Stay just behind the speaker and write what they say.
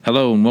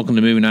Hello and welcome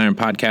to Moving Iron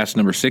Podcast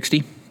number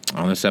 60.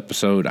 On this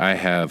episode, I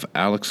have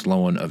Alex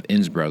Loewen of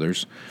Enns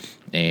Brothers,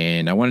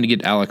 and I wanted to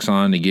get Alex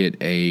on to get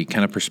a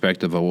kind of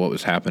perspective of what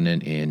was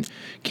happening in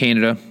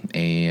Canada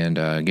and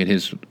get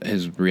his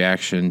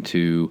reaction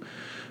to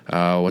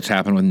what's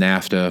happened with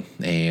NAFTA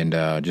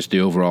and just the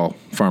overall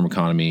farm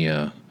economy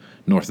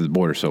north of the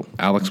border. So,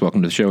 Alex,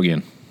 welcome to the show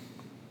again.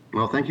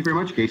 Well, thank you very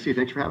much, Casey.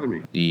 Thanks for having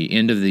me. The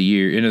end of the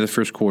year, end of the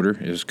first quarter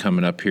is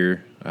coming up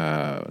here,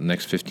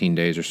 next 15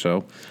 days or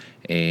so.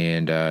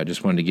 And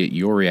just wanted to get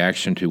your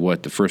reaction to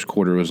what the first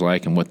quarter was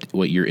like and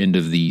what your end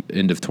of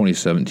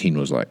 2017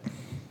 was like.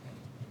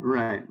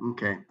 Right.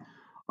 Okay.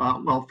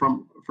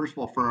 First of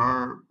all, for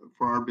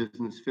our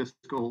business,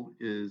 fiscal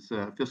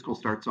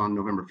starts on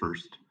November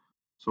 1st.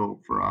 So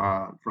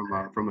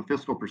from a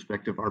fiscal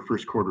perspective, our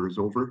first quarter is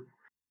over.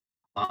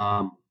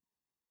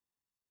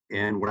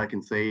 And what I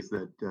can say is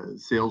that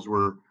sales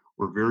were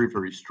very,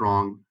 very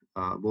strong,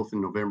 both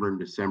in November and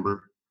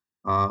December.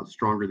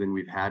 Stronger than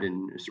we've had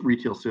in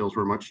retail sales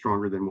were much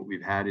stronger than what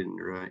we've had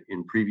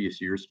in previous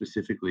years,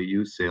 specifically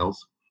used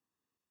sales.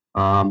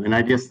 And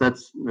I guess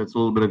that's a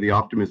little bit of the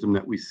optimism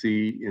that we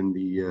see in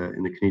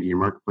the Canadian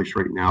marketplace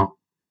right now.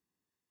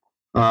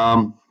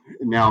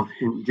 Now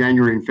in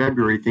January and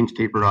February, things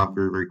tapered off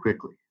very, very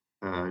quickly.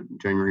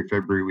 January and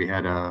February, we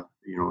had I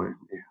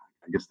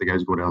guess the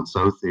guys go down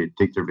south, they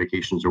take their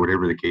vacations or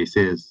whatever the case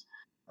is,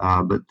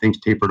 but things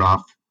tapered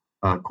off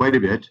quite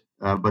a bit.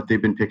 But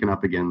they've been picking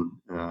up again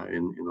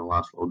in the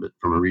last little bit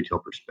from a retail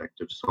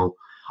perspective. So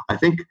I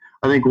think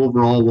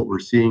overall what we're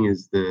seeing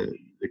is the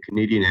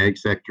Canadian ag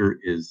sector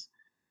is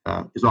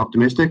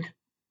optimistic,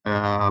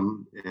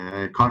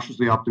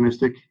 cautiously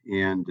optimistic,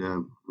 and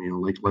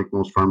like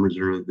most farmers,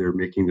 they're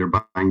making their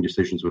buying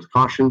decisions with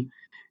caution.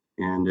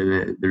 And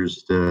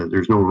there's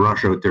no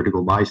rush out there to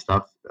go buy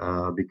stuff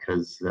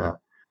because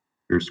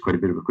there's quite a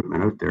bit of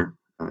equipment out there.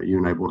 You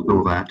and I both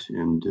know that,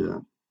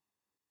 and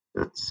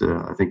that's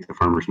I think the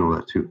farmers know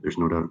that too. There's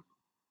no doubt.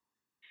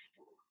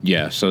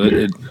 Yeah, so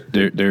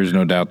there's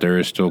no doubt there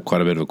is still quite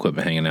a bit of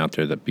equipment hanging out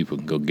there that people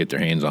can go get their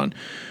hands on.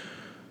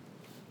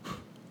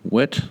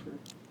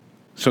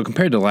 So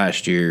compared to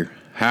last year,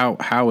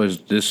 how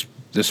is this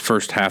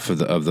first half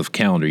of the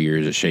calendar year,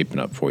 is it shaping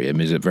up for you? I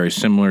mean, is it very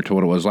similar to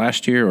what it was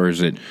last year, or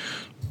is it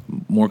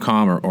more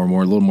calm or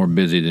a little more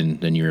busy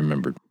than you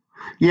remembered?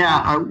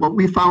 Yeah, what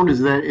we found is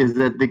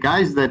that the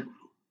guys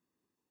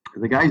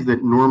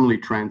that normally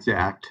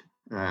transact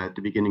at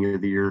the beginning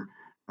of the year,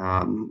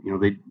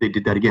 they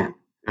did that again,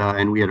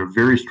 and we had a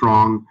very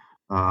strong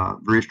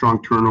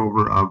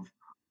turnover of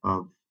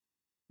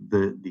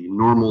the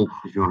normal,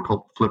 if you want to call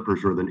it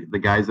flippers, or the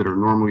guys that are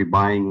normally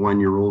buying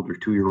 1-year-old or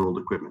 2-year-old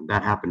equipment.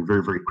 That happened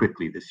very, very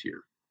quickly this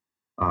year,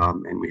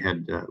 and we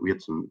had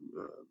some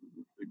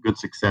good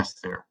success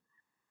there.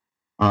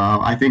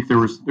 I think there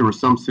were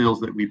some sales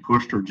that we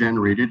pushed or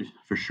generated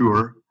for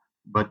sure,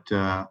 but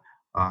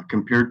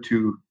compared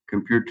to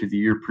the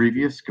year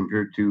previous,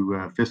 compared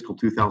to fiscal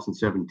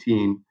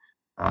 2017,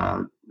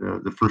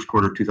 the first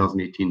quarter of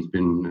 2018 has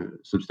been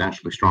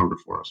substantially stronger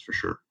for us for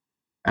sure.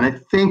 And I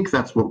think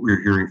that's what we're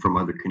hearing from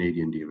other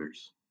Canadian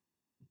dealers,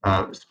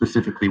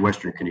 specifically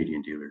Western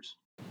Canadian dealers.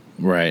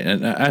 Right,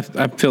 and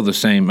I feel the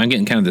same. I'm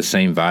getting kind of the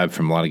same vibe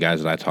from a lot of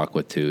guys that I talk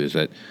with too, is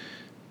that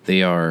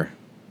they are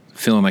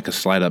feeling like a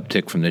slight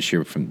uptick from this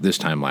year, from this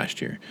time last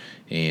year,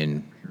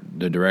 and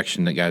the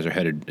direction that guys are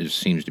headed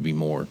seems to be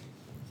more,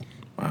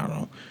 I don't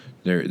know,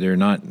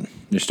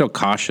 they're still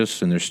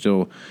cautious, and they're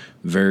still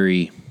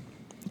very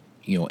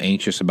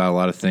anxious about a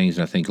lot of things.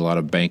 And I think a lot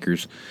of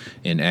bankers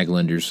and ag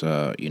lenders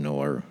are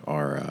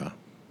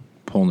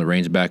pulling the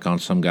reins back on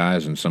some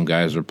guys, and some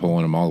guys are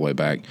pulling them all the way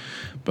back.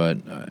 But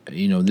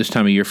this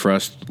time of year for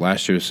us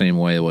last year, the same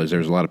way it was, there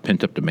was a lot of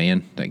pent up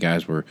demand that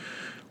guys were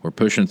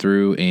pushing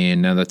through,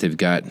 and now that they've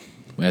got,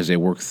 as they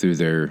work through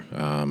their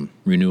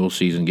renewal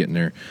season, getting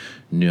their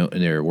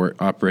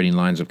operating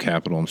lines of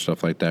capital and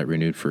stuff like that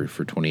renewed for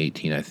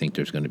 2018, I think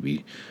there's going to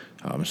be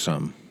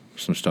some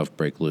stuff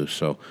break loose.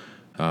 So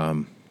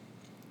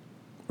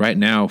right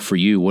now for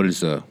you, what's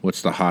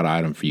the hot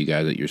item for you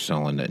guys that you're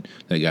selling that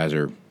guys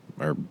are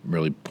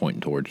really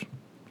pointing towards?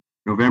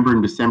 November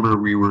and December,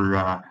 we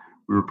were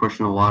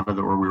pushing a lot of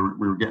we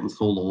were getting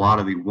sold a lot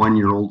of the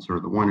 1-year-olds or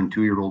the 1 and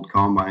 2-year-old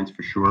combines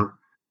for sure.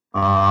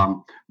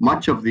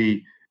 Much of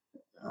the,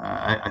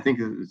 I think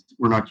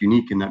we're not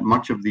unique in that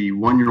much of the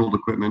 1-year-old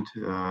equipment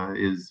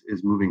is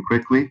moving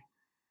quickly,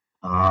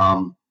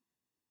 and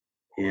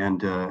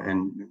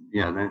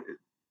yeah,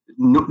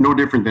 no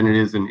different than it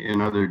is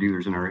in other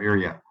dealers in our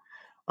area.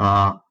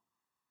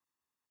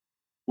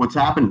 What's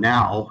happened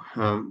now,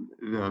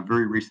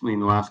 very recently in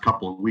the last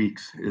couple of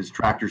weeks, is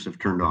tractors have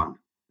turned on,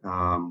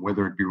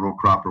 whether it be row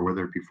crop or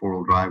whether it be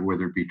 4-wheel drive,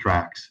 whether it be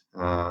tracks.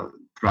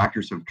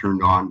 Tractors have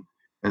turned on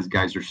as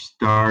guys are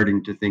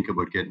starting to think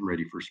about getting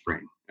ready for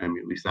spring. I mean,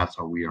 at least that's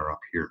how we are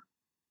up here.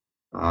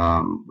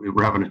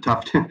 We're having a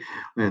tough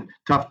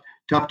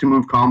to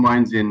move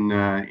combines in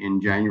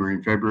January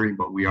and February,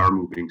 but we are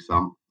moving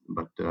some.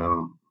 But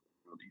your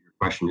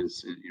question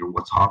is,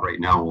 what's hot right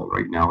now? Well,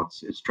 right now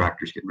it's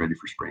tractors getting ready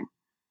for spring.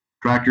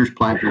 tractors,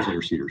 planters,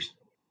 or seeders.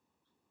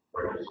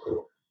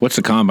 What's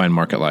the combine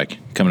market like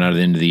coming out of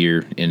the end of the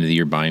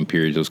year buying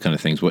periods, those kind of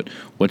things?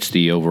 What's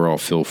the overall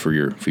feel for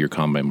your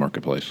combine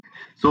marketplace?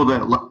 So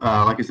that,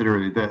 like I said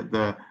earlier,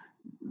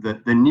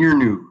 the near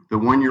new, the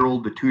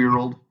 1-year-old, the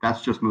 2-year-old,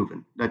 that's just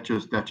moving. That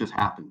just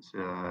happens.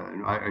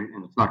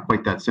 And it's not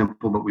quite that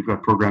simple, but we've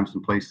got programs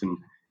in place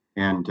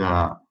and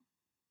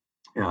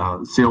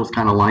sales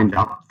kind of lined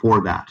up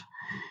for that.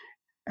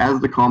 As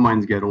the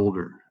combines get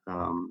older,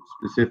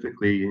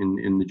 specifically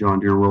in the John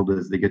Deere world,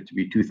 as they get to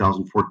be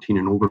 2014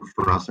 and older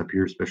for us up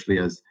here, especially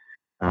as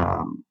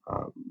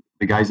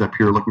the guys up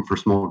here looking for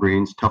small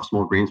grains, tough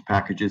small grains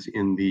packages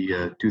in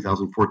the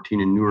 2014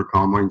 and newer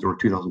combines, or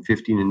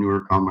 2015 and newer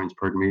combines,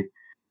 pardon me.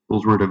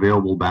 Those weren't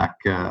available back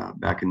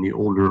in the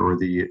older or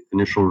the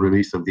initial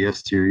release of the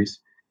S series.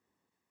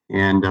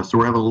 And so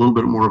we're having a little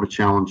bit more of a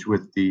challenge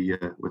with the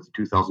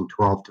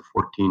 2012 to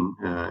 14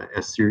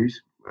 S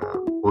series,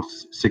 both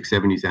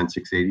 670s and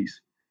 680s.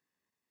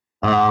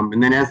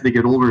 And then as they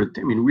get older,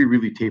 I mean, we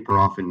really taper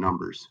off in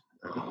numbers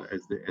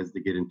as they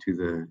get into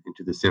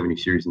the 70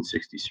 series and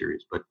 60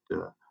 series. But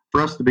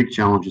for us, the big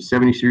challenge is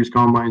 70 series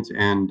combines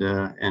and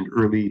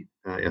early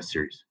S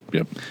series.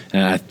 Yep,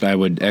 and I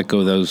would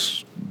echo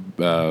those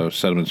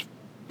sentiments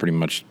pretty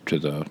much to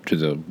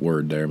the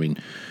word there. I mean,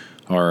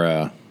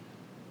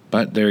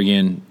 but there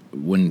again,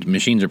 when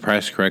machines are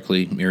priced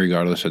correctly,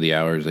 regardless of the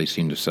hours, they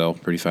seem to sell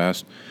pretty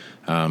fast.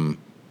 I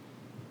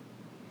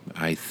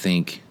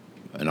think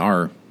in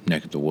our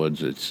neck of the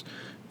woods, it's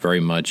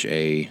very much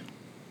a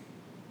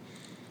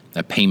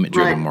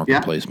payment-driven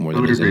marketplace more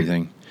than it is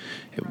anything.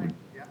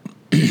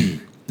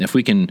 If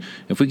we can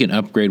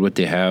upgrade what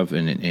they have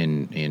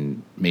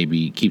and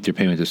maybe keep their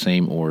payment the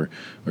same or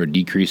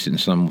decrease it in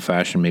some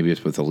fashion, maybe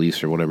it's with a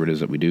lease or whatever it is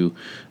that we do.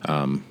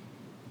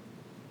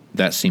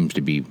 That seems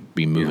to be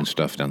moving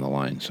stuff down the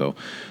line. So,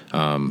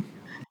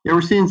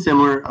 we're seeing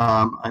similar.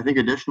 I think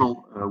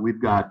additional. We've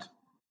got.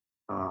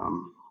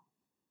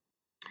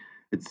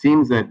 It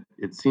seems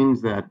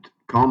that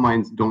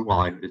combines don't.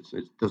 Well, it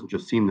doesn't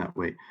just seem that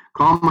way.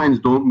 Combines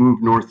don't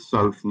move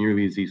north-south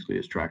nearly as easily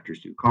as tractors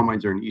do.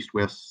 Combines are an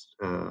east-west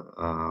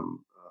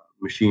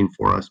machine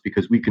for us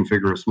because we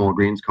configure a small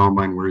grains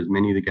combine, whereas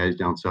many of the guys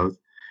down south,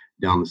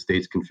 down the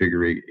States,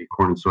 configure a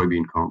corn and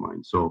soybean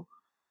combine. So,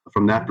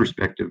 from that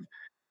perspective.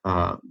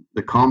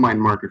 The combine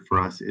market for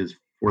us is,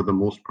 for the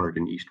most part,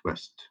 an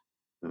east-west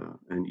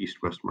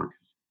market.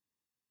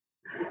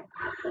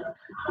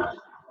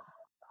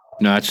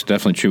 No, that's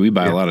definitely true. We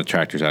buy a lot of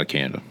tractors out of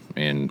Canada,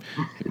 and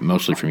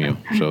mostly from you.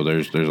 So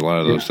there's a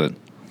lot of those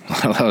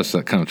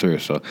that come through.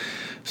 So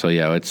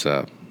yeah, it's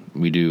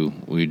we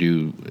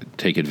do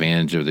take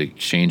advantage of the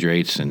exchange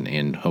rates,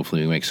 and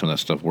hopefully we make some of that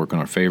stuff work in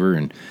our favor,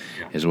 and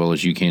as well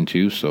as you can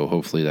too. So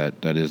hopefully that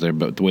is there.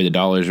 But the way the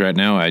dollar is right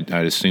now, I'd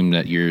assume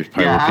that you're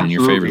probably working in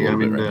your favor a little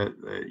bit.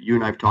 Right? You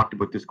and I've talked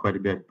about this quite a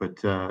bit, but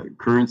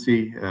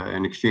currency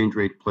and exchange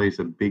rate plays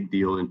a big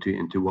deal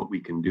into what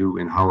we can do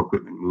and how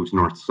equipment moves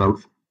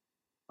north-south.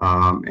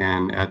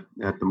 And at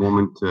the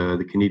moment,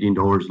 the Canadian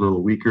dollar is a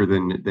little weaker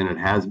than it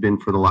has been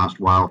for the last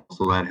while,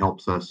 so that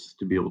helps us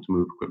to be able to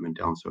move equipment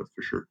down south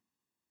for sure.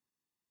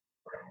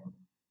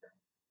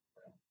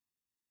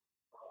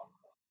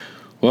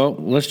 Well,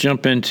 let's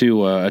jump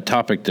into a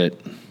topic that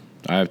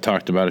I've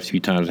talked about a few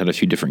times, had a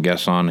few different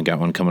guests on, and got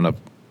one coming up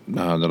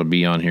that'll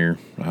be on here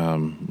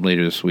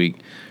later this week.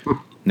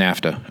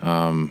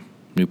 NAFTA,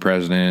 new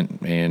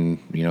president, and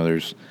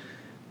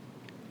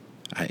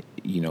I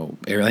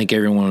think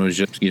everyone was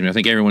just, I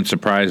think everyone's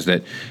surprised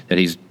that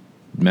he's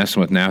messing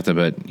with NAFTA,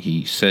 but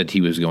he said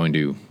he was going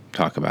to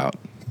talk about,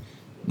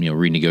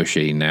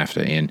 renegotiating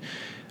NAFTA. And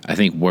I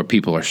think what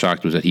people are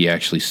shocked was that he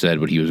actually said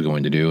what he was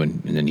going to do,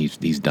 and then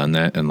he's done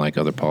that, unlike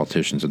other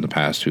politicians in the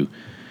past who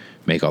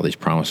make all these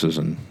promises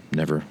and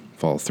never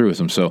follow through with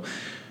them. So,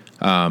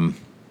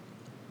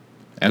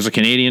 as a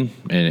Canadian,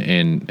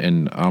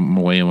 and I'm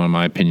weighing on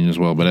my opinion as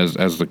well, but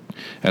as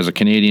a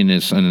Canadian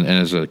and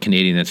as a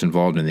Canadian that's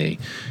involved in the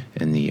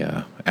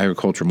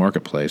agriculture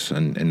marketplace,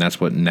 and that's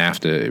what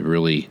NAFTA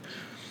really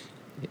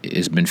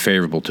has been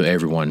favorable to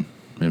everyone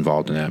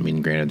involved in that. I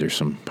mean, granted, there's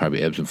some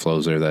probably ebbs and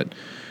flows there that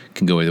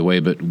can go either way,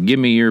 but give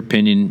me your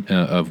opinion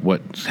of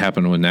what's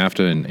happened with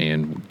NAFTA,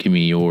 and give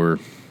me your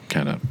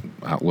kind of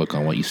outlook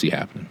on what you see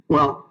happening.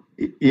 Well,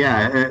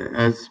 yeah,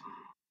 as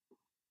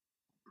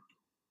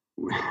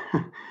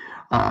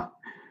I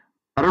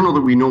don't know that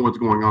we know what's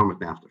going on with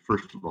NAFTA.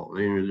 First of all,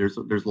 there's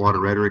a lot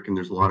of rhetoric and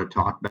there's a lot of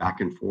talk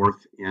back and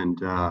forth,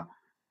 and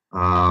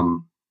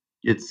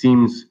it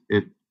seems,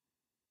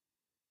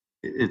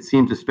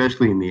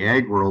 especially in the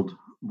ag world,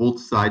 both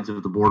sides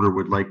of the border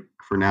would like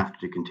for NAFTA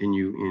to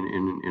continue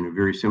in a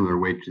very similar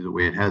way to the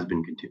way it has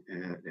been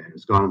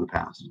has gone in the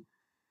past.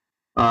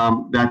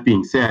 That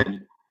being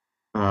said,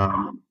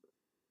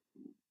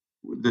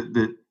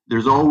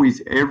 there's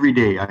always, every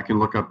day I can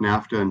look up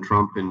NAFTA and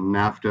Trump and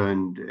NAFTA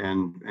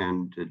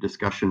and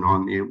discussion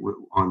on the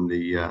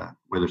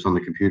whether it's on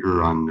the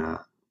computer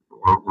or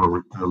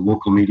the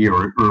local media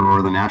or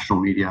the national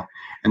media,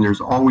 and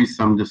there's always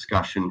some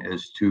discussion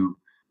as to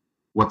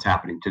what's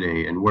happening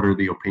today and what are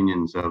the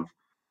opinions of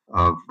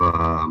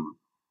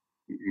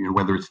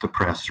whether it's the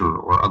press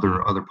or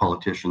other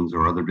politicians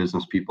or other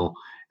business people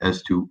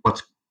as to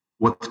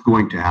what's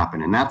going to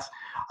happen. And that's,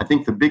 I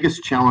think, the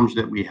biggest challenge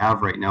that we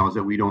have right now is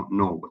that we don't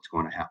know what's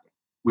going to happen.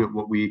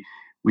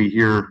 We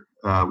hear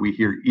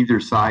either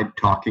side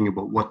talking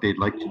about what they'd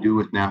like to do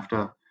with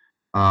NAFTA,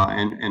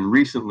 and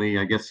recently,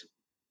 I guess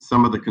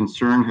some of the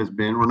concern has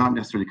been, or not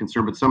necessarily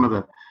concern, but some of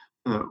the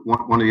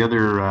one of the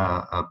other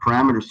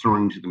parameters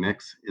thrown into the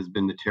mix has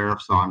been the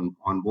tariffs on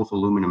both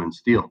aluminum and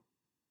steel.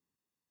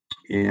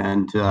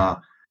 And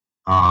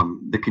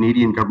the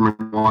Canadian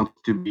government wants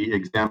to be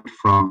exempt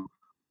from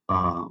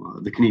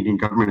the Canadian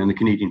government and the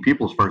Canadian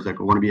people, as far as that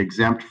go, want to be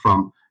exempt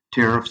from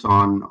tariffs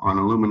on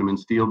aluminum and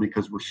steel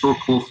because we're so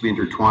closely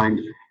intertwined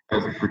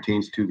as it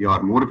pertains to the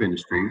automotive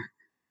industry.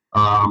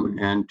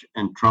 And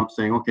Trump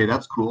saying, okay,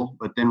 that's cool,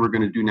 but then we're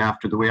going to do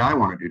NAFTA the way I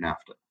want to do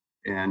NAFTA,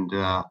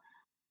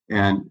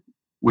 and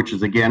which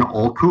is again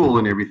all cool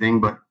and everything,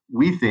 but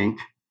we think,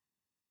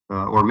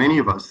 or many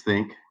of us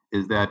think,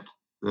 is that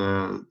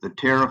the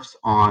tariffs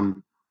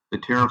on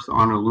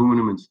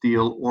aluminum and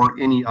steel, or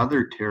any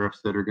other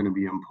tariffs that are going to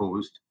be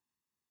imposed,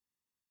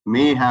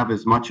 may have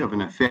as much of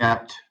an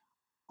effect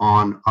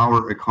on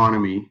our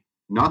economy,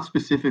 not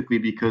specifically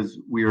because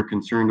we are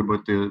concerned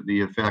about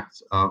the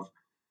effects of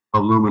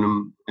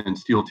aluminum and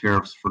steel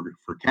tariffs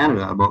for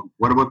Canada, but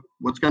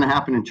what's going to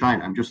happen in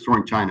China. I'm just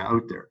throwing China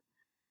out there.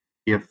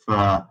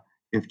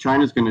 If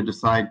China's going to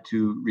decide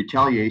to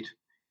retaliate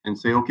and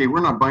say, okay, we're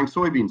not buying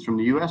soybeans from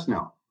the US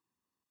now,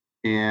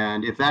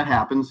 and if that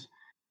happens,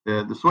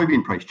 the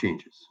soybean price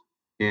changes,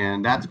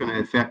 and that's going to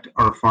affect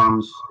our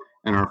farms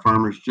and our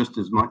farmers just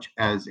as much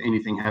as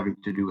anything having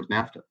to do with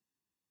NAFTA.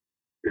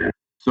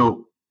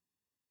 So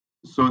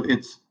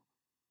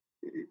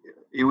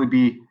it would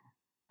be,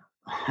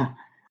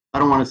 I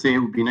don't want to say it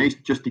would be nice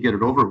just to get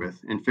it over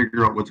with and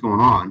figure out what's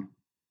going on,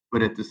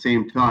 but at the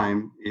same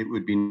time, it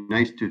would be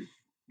nice to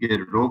get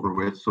it over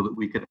with so that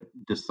we could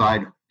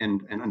decide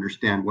and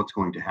understand what's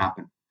going to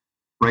happen.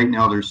 Right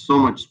now, there's so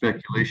much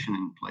speculation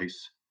in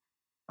place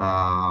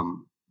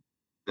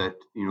that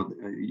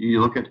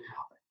you look at.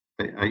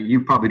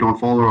 You probably don't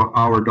follow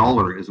our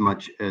dollar as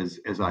much as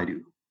I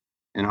do,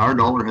 and our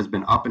dollar has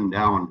been up and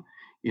down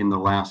in the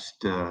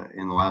last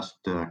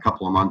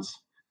couple of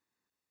months,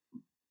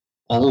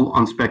 all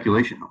on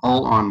speculation,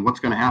 all on what's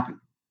going to happen,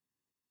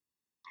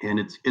 and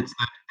it's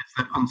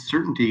that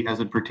uncertainty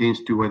as it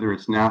pertains to whether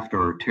it's NAFTA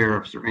or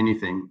tariffs or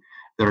anything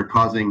that are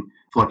causing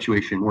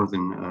fluctuation more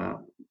than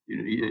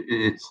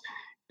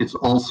it's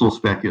also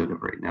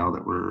speculative right now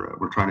that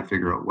we're trying to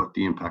figure out what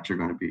the impacts are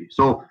going to be.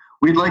 So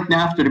we'd like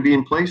NAFTA to be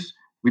in place.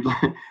 We'd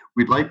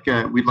like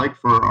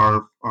for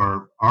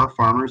our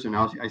farmers, and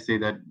I say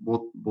that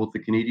both the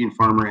Canadian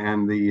farmer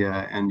and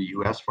the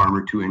U.S.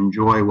 farmer, to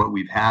enjoy what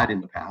we've had in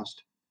the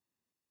past,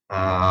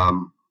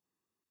 and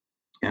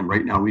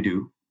right now we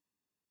do.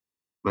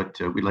 But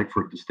we'd like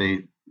for it to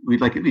stay. We'd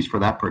like at least for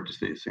that part to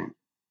stay the same.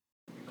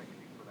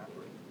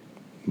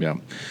 Yeah,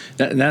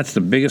 that's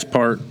the biggest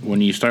part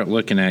when you start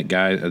looking at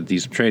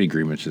these trade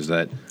agreements, is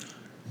that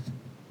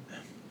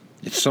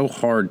it's so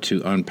hard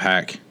to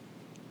unpack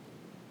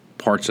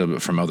parts of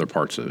it from other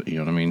parts of it. You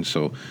know what I mean?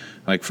 So,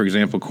 like for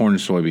example, corn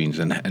and soybeans,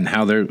 and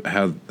how the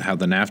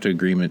NAFTA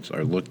agreements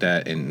are looked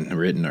at and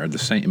written are the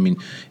same. I mean,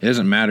 it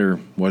doesn't matter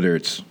whether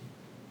it's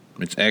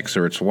X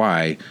or it's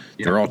Y;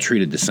 they're all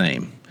treated the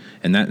same.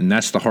 And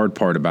that's the hard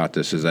part about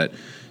this, is that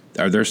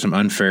are there some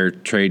unfair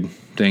trade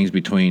things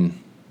between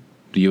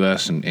the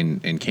U.S.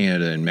 and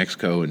Canada and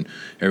Mexico and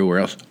everywhere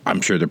else? I'm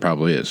sure there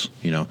probably is.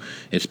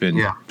 It's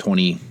been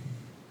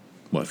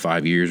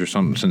 5 years or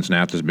something since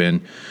NAFTA's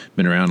been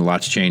around. A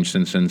lot's changed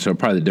since then. So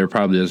there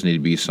probably does need to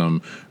be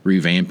some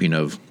revamping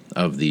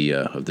of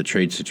the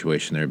trade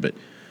situation there. But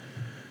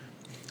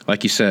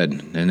like you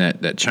said, and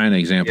that China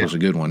example is a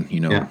good one.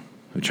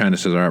 If China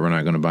says, all right, we're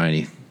not going to buy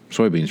any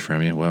soybeans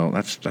from you. Well,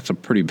 that's a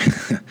pretty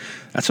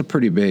that's a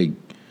pretty big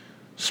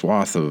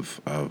swath of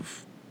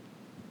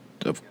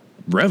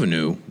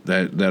revenue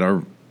that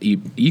are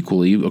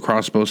equally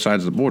across both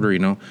sides of the border.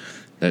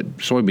 That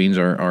soybeans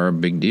are a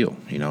big deal.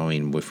 I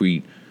mean, if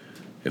we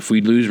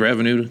lose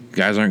revenue,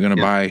 guys aren't going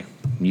to buy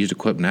used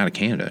equipment out of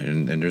Canada,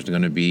 and there's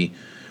going to be,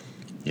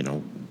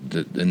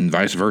 and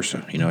vice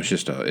versa.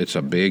 It's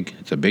a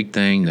big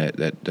thing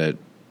that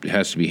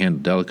has to be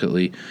handled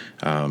delicately.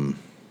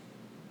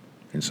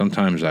 And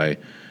sometimes I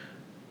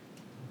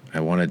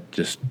want to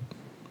just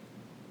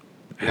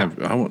I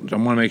want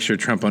to make sure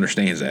Trump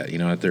understands that,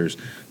 that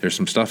there's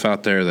some stuff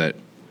out there that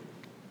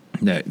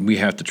we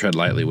have to tread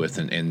lightly with,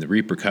 and the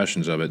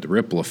repercussions of it, the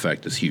ripple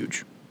effect is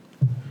huge.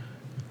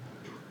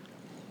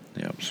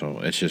 Yeah, so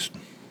it's just,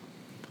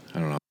 I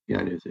don't know.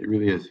 Yeah, it is. It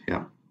really is.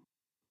 Yeah.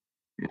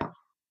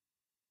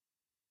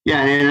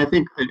 And I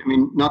think,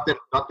 not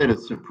that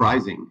it's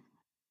surprising.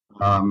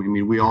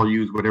 We all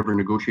use whatever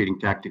negotiating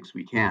tactics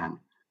we can,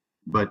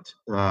 but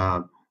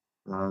a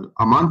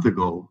month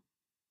ago,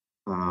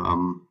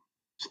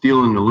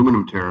 steel and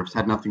aluminum tariffs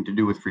had nothing to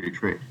do with free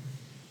trade.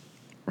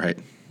 Right.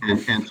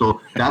 And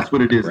so that's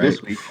what it is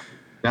this week.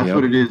 That's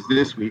what Yep. it is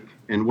this week.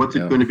 And what's it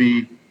Yep. going to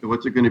be?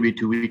 What's it going to be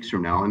 2 weeks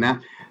from now? And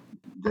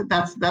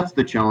that's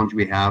the challenge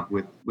we have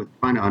with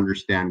trying to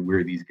understand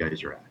where these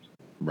guys are at.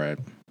 Right.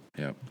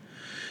 Yep.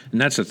 And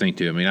that's the thing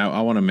too. I mean,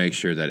 I want to make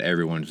sure that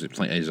everyone's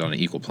is on an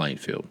equal playing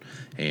field.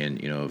 And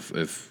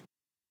if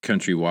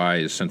country Y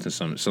is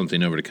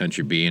something over to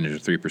country B, and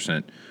there's a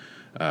 3%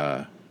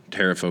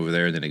 tariff over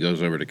there, then it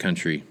goes over to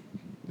country,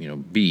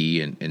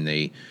 B,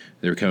 and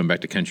they're coming back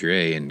to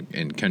country A,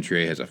 and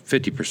country A has a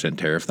 50%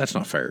 tariff. That's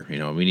not fair.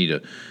 We need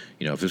to,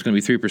 if it's going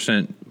to be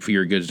 3% for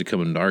your goods to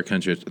come into our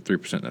country, it's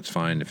 3%. That's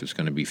fine. If it's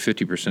going to be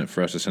 50%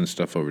 for us to send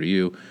stuff over to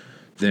you,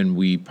 then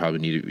we probably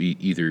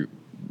need to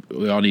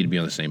we all need to be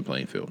on the same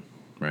playing field,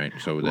 right?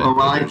 So Well,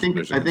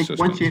 there's a I think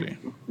consistency.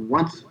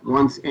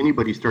 once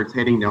anybody starts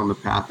heading down the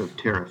path of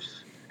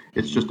tariffs,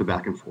 it's just a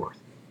back and forth.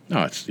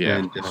 No,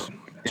 And it's a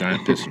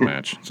giant pissing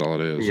match. That's all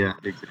it is. yeah,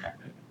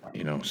 exactly.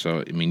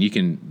 So I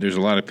mean, there's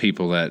a lot of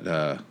people that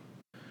I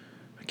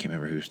can't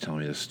remember who was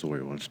telling me this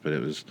story once, but I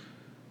can't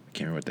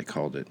remember what they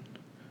called it.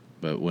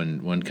 But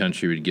when one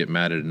country would get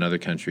mad at another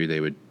country, they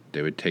would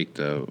take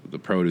the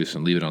produce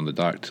and leave it on the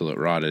dock till it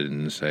rotted,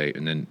 and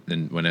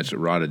then when it's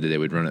rotted, they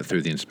would run it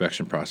through the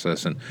inspection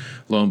process, and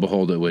lo and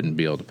behold, it wouldn't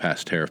be able to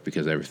pass tariff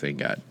because everything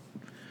Yeah,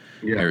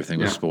 was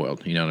yeah,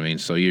 spoiled. You know what I mean?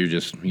 So you're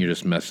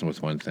just messing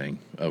with one thing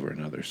over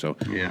another. So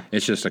yeah,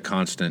 it's just a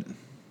constant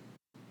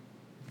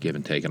give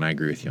and take. And I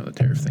agree with you on the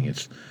tariff thing.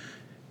 It's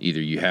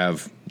either you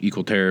have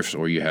equal tariffs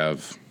or you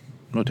have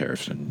no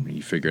tariffs, and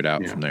you figure it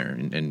out yeah, from there,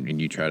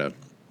 and you try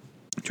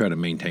to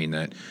maintain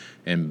that.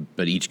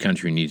 But each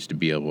country needs to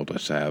be able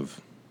to have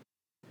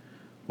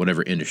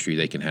whatever industry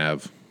they can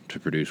have to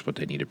produce what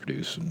they need to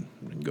produce, and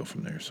go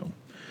from there. So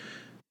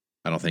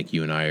I don't think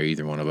you and I, or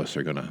either one of us,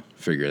 are going to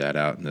figure that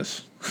out in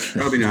this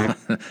probably not.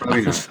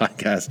 Probably not.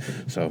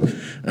 podcast. So,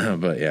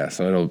 but yeah,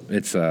 so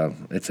it's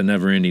a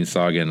never-ending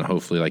saga, and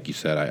hopefully, like you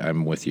said,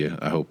 I'm with you.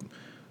 I hope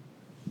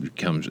it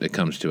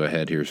comes to a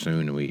head here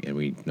soon, and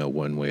we know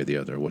one way or the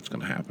other what's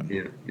going to happen.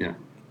 Yeah, yeah.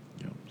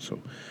 So,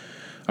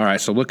 all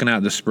right. So looking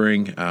out the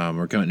spring,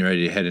 we're getting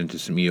ready to head into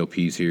some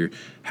EOPs here.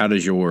 How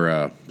does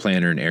your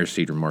planter and air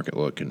seeder market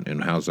look,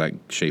 and how's that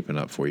shaping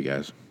up for you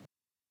guys?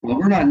 Well,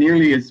 we're not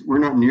nearly as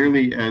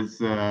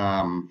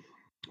um,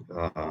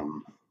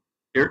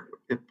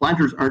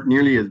 planters aren't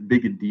nearly as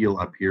big a deal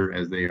up here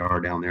as they are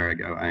down there.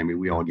 I mean,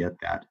 we all get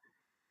that.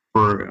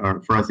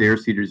 For us, air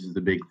seeders is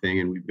the big thing,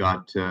 and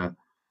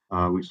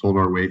we've sold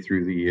our way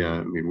through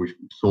I mean, we've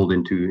sold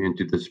into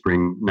the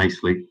spring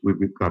nicely.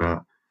 We've got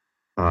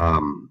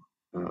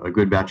a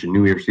good batch of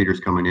new air seeders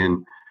coming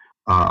in.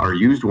 Our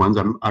used ones,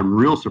 I'm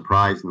real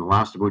surprised. In the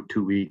last about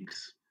 2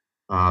 weeks,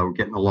 we're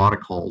getting a lot of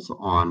calls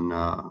on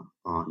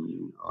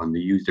the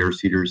used air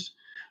seeders.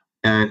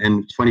 And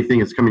it's funny thing,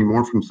 it's coming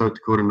more from South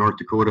Dakota, North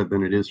Dakota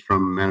than it is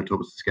from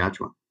Manitoba,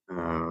 Saskatchewan,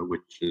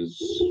 which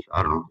is,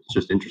 I don't know, it's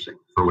just interesting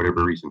for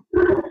whatever reason.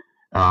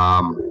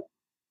 Um,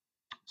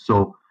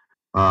 so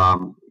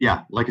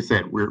yeah, like I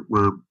said, we're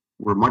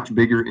much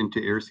bigger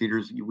into air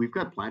seeders. We've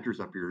got planters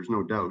up here, there's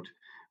no doubt,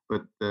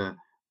 but the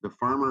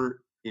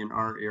farmer in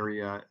our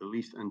area, at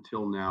least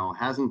until now,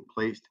 hasn't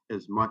placed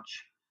as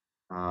much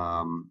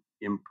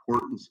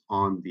importance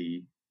on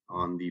the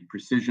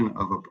precision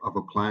of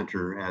a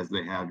planter as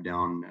they have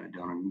down in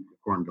the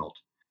Corn Belt.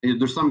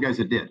 There's some guys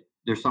that did.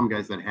 There's some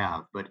guys that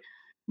have, but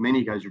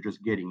many guys are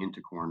just getting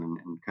into corn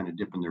and kind of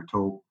dipping their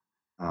toe.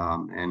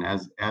 And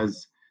as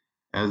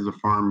the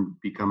farm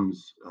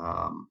becomes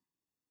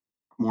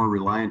more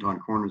reliant on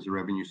corn as a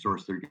revenue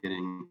source,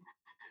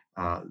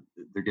 uh,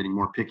 they're getting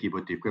more picky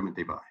about the equipment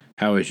they buy.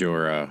 How is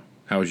your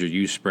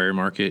used sprayer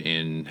market,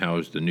 and how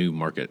is the new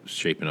market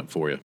shaping up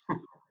for you?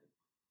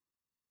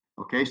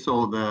 Okay,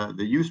 so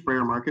the used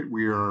sprayer market,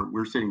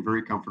 we're sitting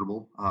very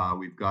comfortable.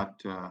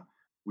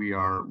 We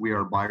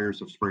are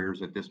buyers of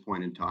sprayers at this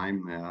point in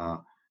time.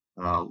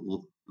 Uh,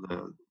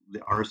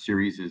 the R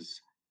series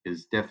is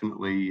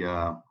definitely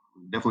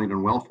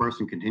done well for us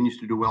and continues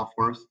to do well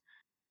for us.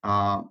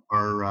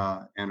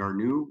 Our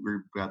new,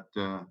 we've got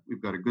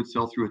a good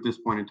sell through at this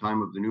point in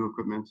time of the new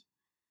equipment,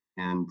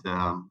 and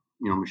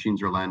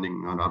machines are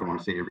landing. I don't want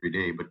to say every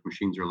day, but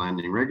machines are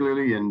landing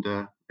regularly, and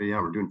yeah,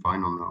 we're doing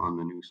fine on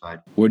the new side.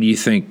 What do you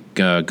think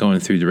going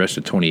through the rest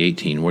of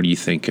 2018? What do you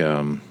think?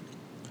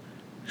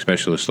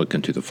 Especially let's look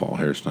into the fall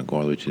here. It's not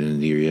going all the way to the end of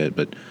the year yet,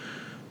 but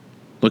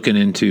looking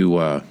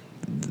into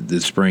the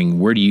spring,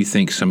 where do you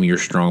think some of your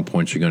strong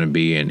points are going to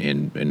be,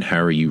 and how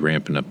are you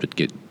ramping up to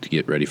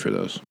get ready for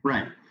those?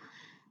 Right.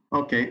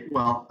 Okay.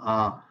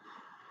 Well,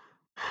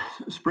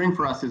 spring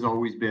for us has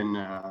always been,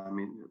 I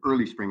mean,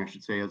 early spring, I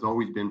should say, has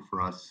always been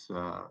for us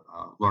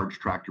large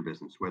tractor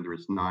business, whether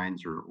it's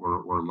nines or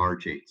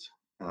large eights.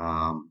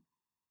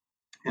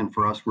 And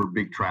for us, we're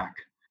big track.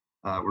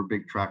 We're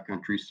big track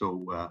country,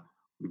 so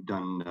we've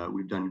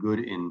done good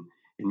in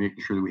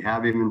making sure that we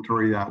have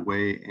inventory that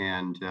way.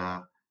 And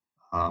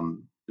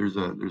there's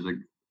a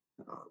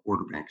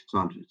order bank. It's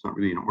not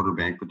really an order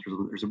bank, but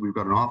we've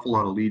got an awful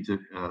lot of leads that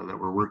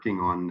we're working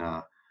on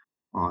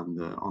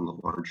the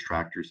large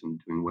tractors and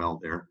doing well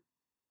there.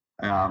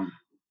 Um,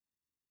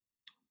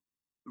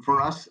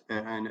 for us,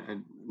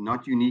 and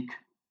not unique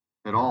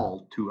at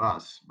all to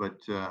us, but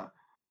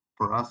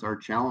for us, our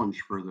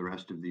challenge for the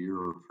rest of the year,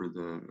 or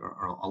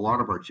a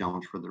lot of our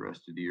challenge for the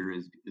rest of the year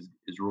is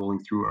rolling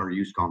through our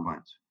used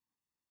combines.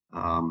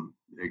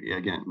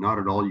 Again, not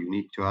at all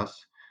unique to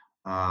us,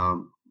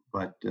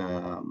 but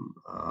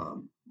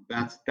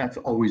that's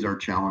always our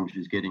challenge,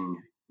 is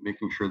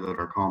making sure that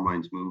our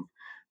combines move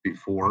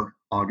before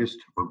August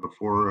or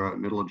before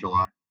middle of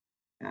July,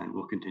 and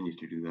we'll continue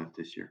to do that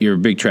this year. You're a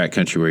big track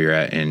country where you're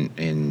at,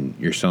 and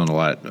you're selling a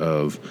lot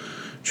of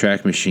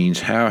track machines.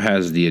 How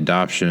has the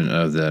adoption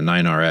of the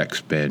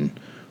 9RX been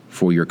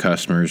for your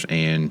customers?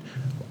 And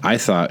I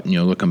thought,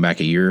 looking back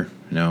a year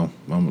now,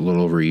 a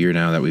little over a year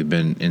now that we've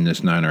been in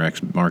this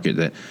 9RX market,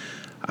 that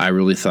I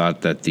really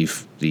thought that the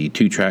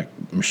 2-track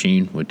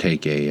machine would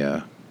take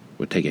a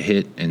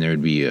hit, and there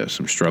would be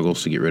some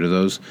struggles to get rid of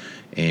those.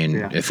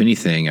 And if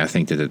anything, I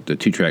think that the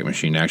 2-track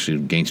machine actually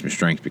gained some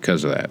strength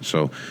because of that.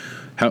 So,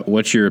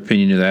 what's your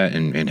opinion of that,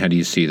 and how do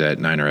you see that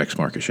 9RX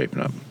market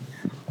shaping up?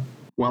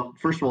 Well,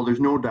 first of all, there's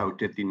no doubt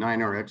that the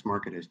 9RX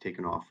market has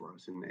taken off for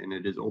us, and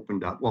it has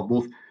opened up. Well,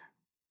 both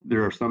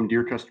there are some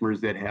Deere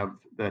customers that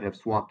have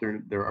swapped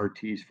their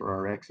RTs for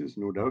RXs,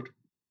 no doubt,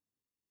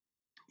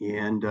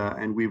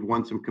 and we've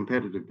won some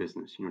competitive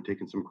business.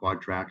 Taking some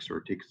quad tracks or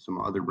taking some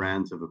other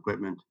brands of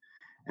equipment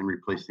and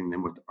replacing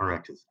them with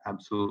RXs.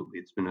 Absolutely,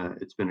 it's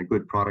been a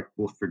good product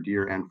both for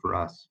Deere and for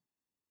us.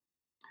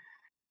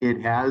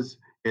 It has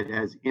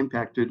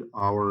impacted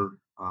our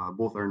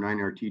both our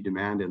 9RT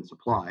demand and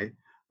supply.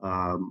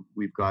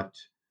 We've got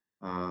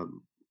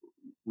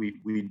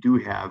we do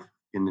have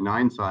in the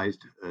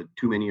 9-sized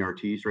too many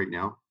RTs right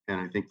now, and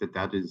I think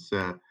that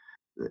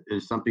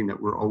is something that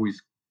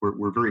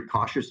we're very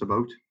cautious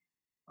about.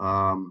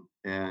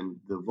 And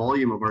the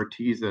volume of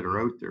RTs that are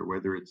out there,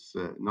 whether it's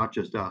not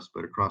just us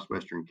but across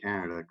Western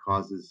Canada,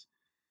 causes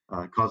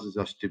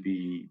us to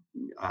be,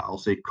 I'll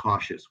say,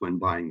 cautious when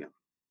buying them.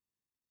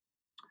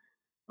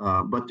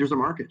 But there's a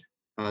market.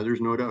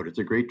 There's no doubt. It's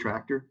a great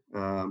tractor,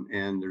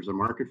 and there's a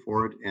market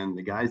for it. And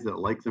the guys that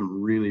like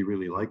them really,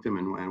 really like them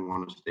and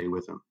want to stay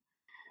with them.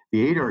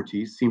 The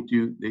 8RTs seem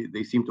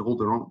to hold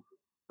their own.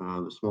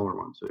 The smaller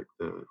ones,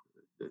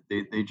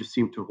 they just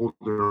seem to hold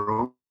their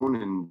own,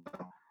 and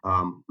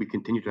we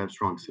continue to have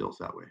strong sales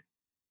that way.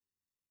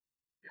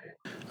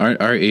 Our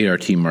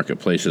 8RT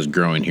marketplace is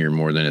growing here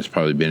more than it's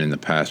probably been in the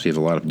past. We have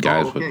a lot of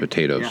guys with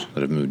potatoes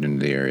that have moved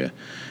into the area,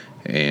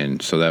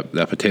 and so that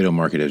potato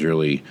market has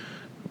really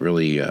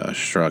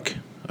struck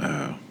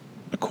a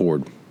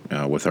chord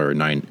with our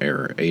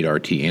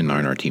 8RT and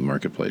 9RT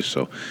marketplace.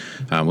 So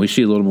we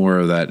see a little more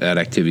of that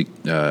activity,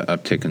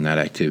 uptick in that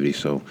activity.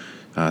 So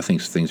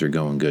things are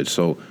going good.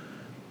 So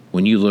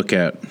when you look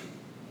at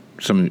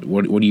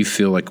what do you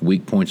feel like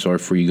weak points are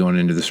for you going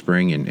into the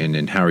spring,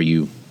 and how are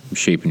you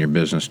shaping your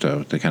business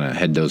to kind of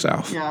head those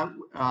out? Yeah,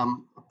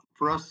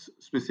 for us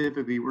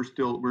specifically, we're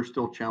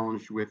still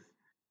challenged with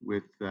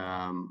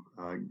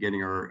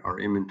getting our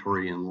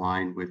inventory in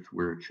line with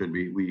where it should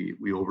be. We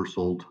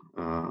oversold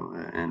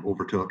and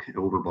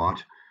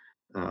overbought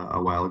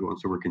a while ago, and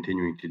so we're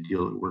continuing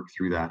to work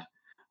through that.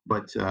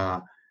 But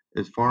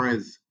as far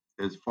as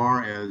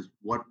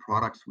what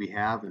products we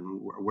have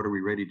and what are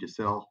we ready to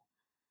sell,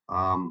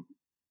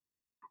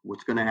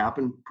 what's going to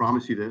happen?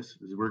 Promise you this: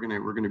 is we're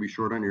going to be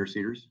short on air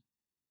seeders,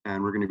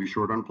 and we're going to be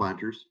short on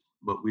planters,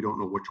 but we don't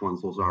know which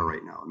ones those are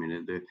right now. I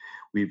mean,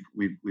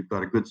 we've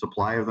got a good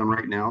supply of them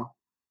right now,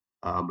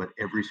 but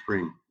every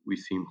spring we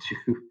seem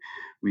to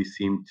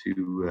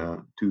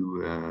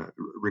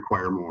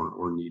require more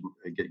or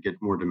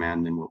get more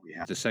demand than what we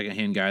have. The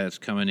secondhand guy that's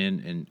coming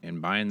in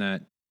and buying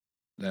that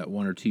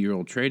 1 or 2 year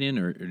old trade in,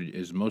 or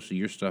is most of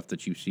your stuff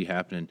that you see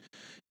happening?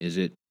 Is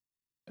it?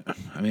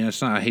 I mean,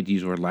 it's not. I hate to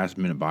use the word last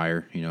minute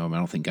buyer. I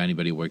don't think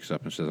anybody wakes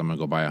up and says, "I'm going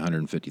to go buy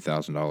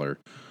 $150,000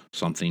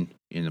 something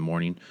in the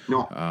morning."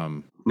 No.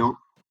 No.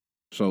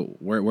 So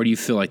where do you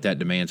feel like that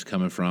demand's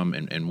coming from,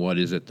 and what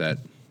is it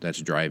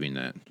that's driving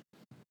that?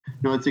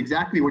 No, it's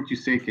exactly what you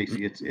say,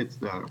 Casey.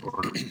 It's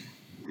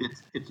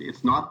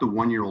not the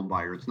 1-year-old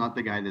buyer. It's not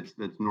the guy that's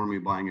normally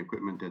buying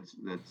equipment that's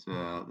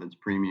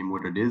premium.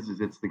 What it is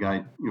it's the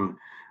guy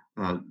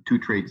 2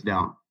 trades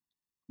down.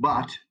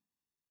 But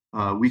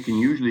we can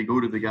usually go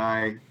to the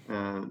guy.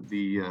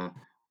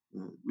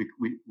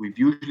 We've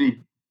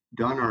usually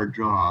done our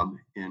job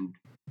and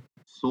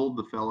sold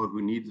the fellow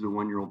who needs the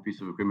 1-year-old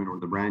piece of equipment or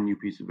the brand new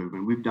piece of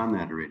equipment. We've done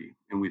that already,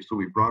 and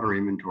we've brought our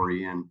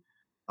inventory in,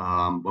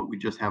 but we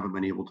just haven't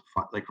been able to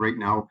find. Like right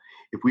now,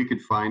 if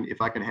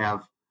I could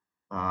have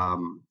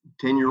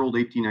 10-year-old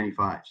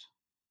 1895s,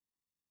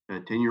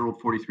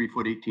 10-year-old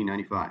 43-foot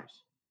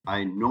 1895s,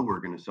 I know we're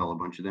going to sell a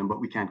bunch of them, but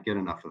we can't get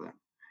enough of them,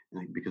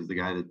 because the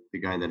guy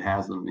that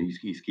has them,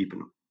 he's keeping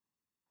them.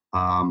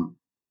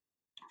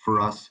 For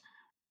us,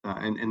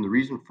 and the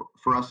reason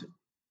for us,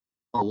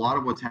 a lot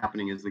of what's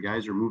happening is the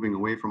guys are moving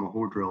away from a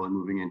hoe drill and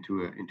moving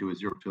into a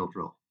zero-till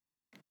drill,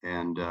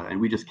 and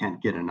we just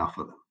can't get enough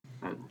of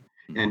them.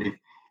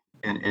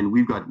 And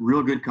we've got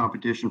real good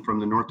competition from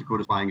the North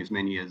Dakotas buying as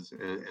many as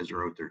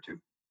are out there too.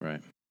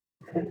 Right.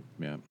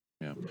 Yeah.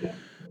 Yeah.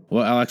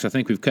 Well, Alex, I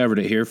think we've covered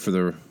it here for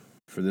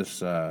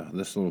this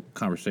little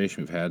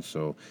conversation we've had.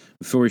 So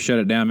before we shut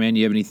it down, man, do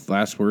you have any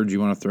last words you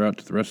want to throw out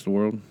to the rest of the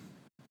world?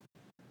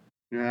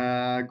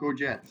 Go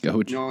Jets.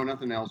 Go. No,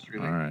 nothing else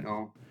really. All right.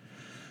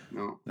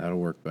 No. That'll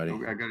work, buddy.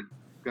 I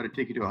got to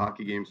take you to a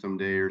hockey game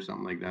someday or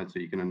something like that so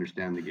you can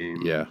understand the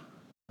game. Yeah.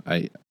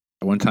 I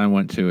one time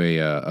went to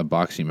a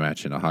boxing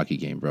match and a hockey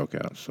game broke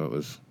out, so it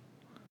was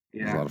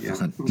a lot of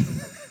fun.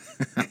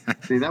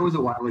 See, that was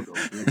a while ago.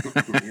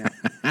 Yeah.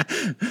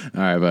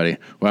 All right, buddy.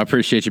 Well, I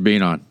appreciate you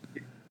being on.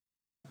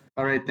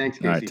 All right, thanks,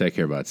 Casey. All right, take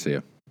care, bud. See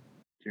you.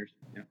 Cheers.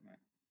 Yeah,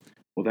 bye.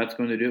 Well, that's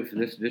going to do it for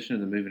this edition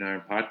of the Moving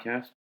Iron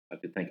Podcast. I'd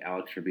like to thank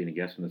Alex for being a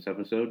guest on this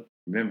episode.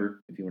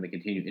 Remember, if you want to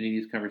continue any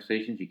of these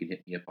conversations, you can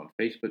hit me up on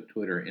Facebook,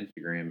 Twitter, or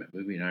Instagram at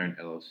Moving Iron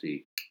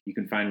LLC. You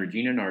can find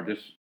Regina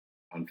Nargis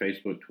on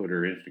Facebook,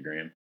 Twitter, or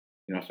Instagram.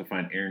 You can also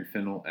find Aaron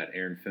Fennell at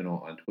Aaron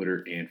Fennell on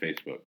Twitter and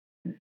Facebook.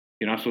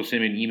 You can also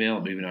send me an email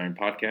at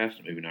movingironpodcast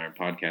at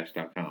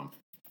movingironpodcast.com.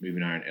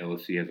 Moving Iron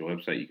LLC has a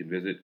website you can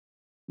visit,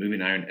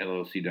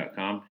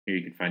 movingironllc.com. Here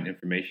you can find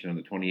information on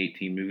the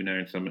 2018 Moving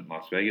Iron Summit in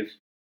Las Vegas,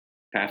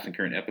 past and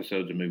current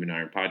episodes of Moving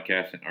Iron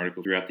Podcast, and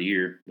articles throughout the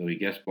year. There'll be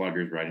guest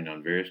bloggers writing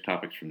on various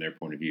topics from their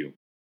point of view.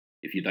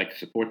 If you'd like to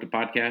support the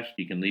podcast,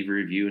 you can leave a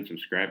review and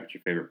subscribe at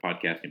your favorite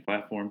podcasting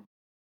platform.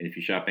 And if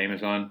you shop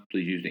Amazon,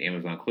 please use the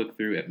Amazon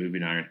click-through at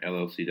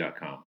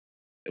movingironllc.com.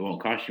 It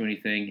won't cost you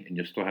anything, and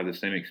you'll still have the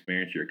same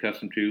experience you're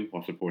accustomed to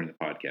while supporting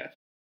the podcast.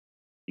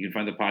 You can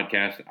find the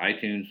podcast at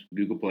iTunes,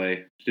 Google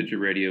Play, Stitcher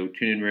Radio,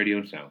 TuneIn Radio,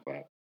 and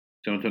SoundCloud.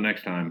 So until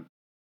next time,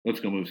 let's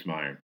go move some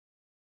iron.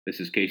 This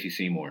is Casey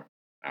Seymour,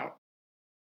 out.